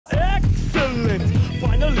excellent.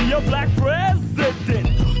 Finally a black president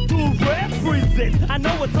to represent. I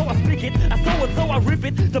know it, so I speak it. I saw it, so I rip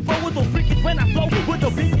it. The poets will freak it when I flow with the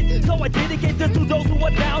beat. So I dedicate this to those who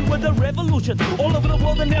are down with the revolution. All over the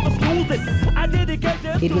world and never snooze it. I dedicate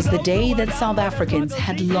this. It was the day that South Africans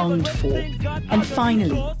had longed for, and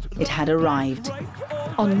finally it had arrived.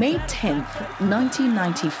 On May 10th,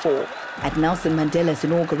 1994, at Nelson Mandela's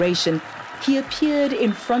inauguration, he appeared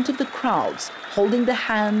in front of the crowds, holding the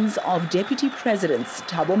hands of Deputy Presidents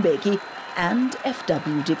Thabo Mbeki and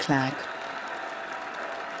F.W. de Klerk.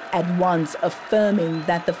 At once affirming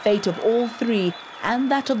that the fate of all three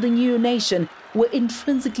and that of the new nation were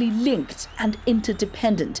intrinsically linked and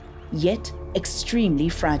interdependent, yet extremely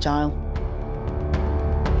fragile.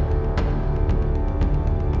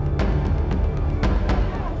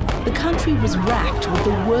 The country was racked with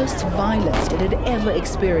the worst violence it had ever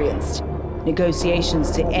experienced. Negotiations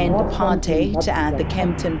to end apartheid at the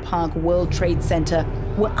Kempton Park World Trade Center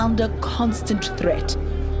were under constant threat.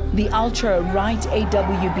 The ultra-right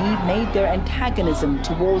AWB made their antagonism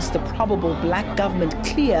towards the probable black government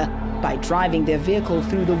clear by driving their vehicle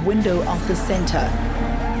through the window of the center.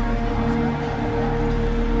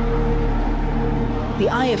 The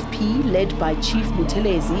IFP, led by Chief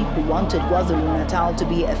Buthelezi, who wanted KwaZulu-Natal to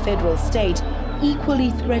be a federal state, equally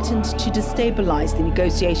threatened to destabilize the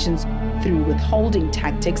negotiations through withholding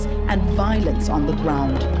tactics and violence on the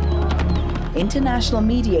ground. International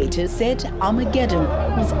mediators said Armageddon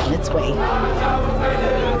was on its way.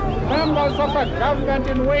 Members of a government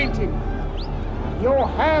in waiting, you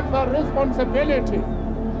have a responsibility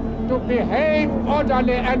to behave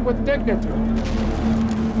orderly and with dignity.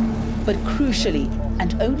 But crucially,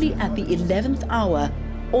 and only at the 11th hour,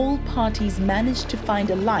 all parties managed to find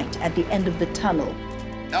a light at the end of the tunnel.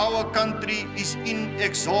 Our country is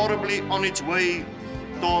inexorably on its way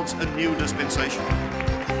towards a new dispensation.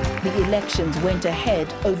 The elections went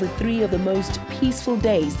ahead over 3 of the most peaceful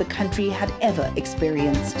days the country had ever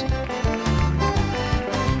experienced.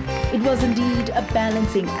 It was indeed a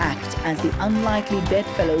balancing act as the unlikely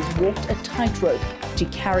bedfellows walked a tightrope to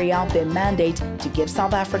carry out their mandate to give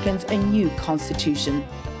South Africans a new constitution.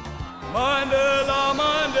 Mandela,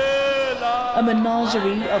 Mandela. A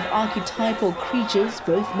menagerie of archetypal creatures,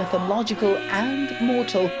 both mythological and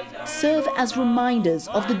mortal, serve as reminders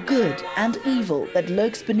of the good and evil that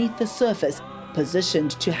lurks beneath the surface,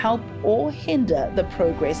 positioned to help or hinder the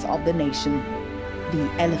progress of the nation. The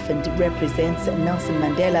elephant represents Nelson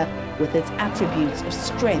Mandela with its attributes of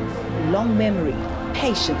strength, long memory,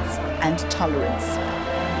 patience, and tolerance.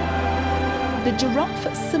 The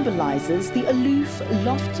giraffe symbolizes the aloof,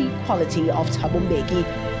 lofty quality of Thabo Mbeki,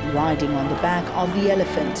 riding on the back of the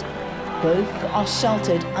elephant. Both are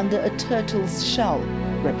sheltered under a turtle's shell,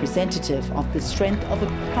 representative of the strength of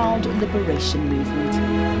a proud liberation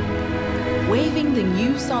movement. Waving the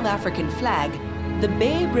new South African flag, the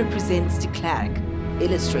bear represents de Klerk,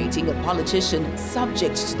 illustrating a politician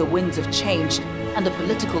subject to the winds of change and a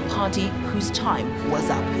political party whose time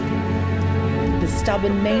was up. The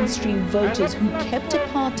stubborn mainstream voters who kept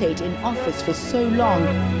apartheid in office for so long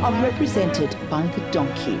are represented by the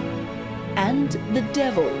donkey. And the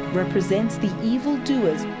devil represents the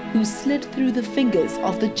evildoers who slid through the fingers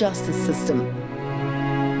of the justice system.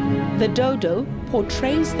 The dodo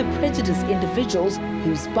portrays the prejudiced individuals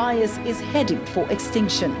whose bias is heading for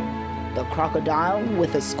extinction. The crocodile,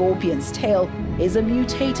 with a scorpion's tail, is a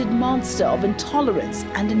mutated monster of intolerance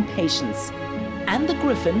and impatience. And the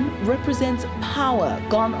griffin represents power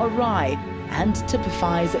gone awry and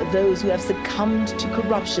typifies those who have succumbed to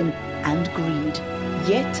corruption and greed.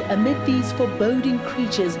 Yet, amid these foreboding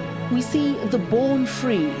creatures, we see the born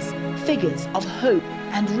frees, figures of hope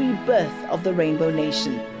and rebirth of the Rainbow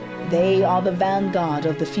Nation. They are the vanguard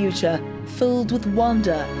of the future, filled with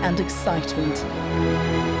wonder and excitement.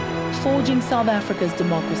 Forging South Africa's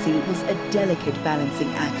democracy was a delicate balancing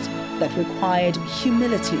act that required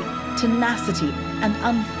humility, tenacity, and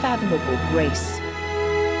unfathomable grace.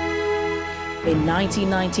 In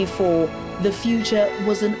 1994, the future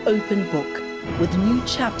was an open book, with new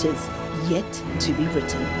chapters yet to be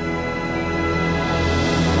written.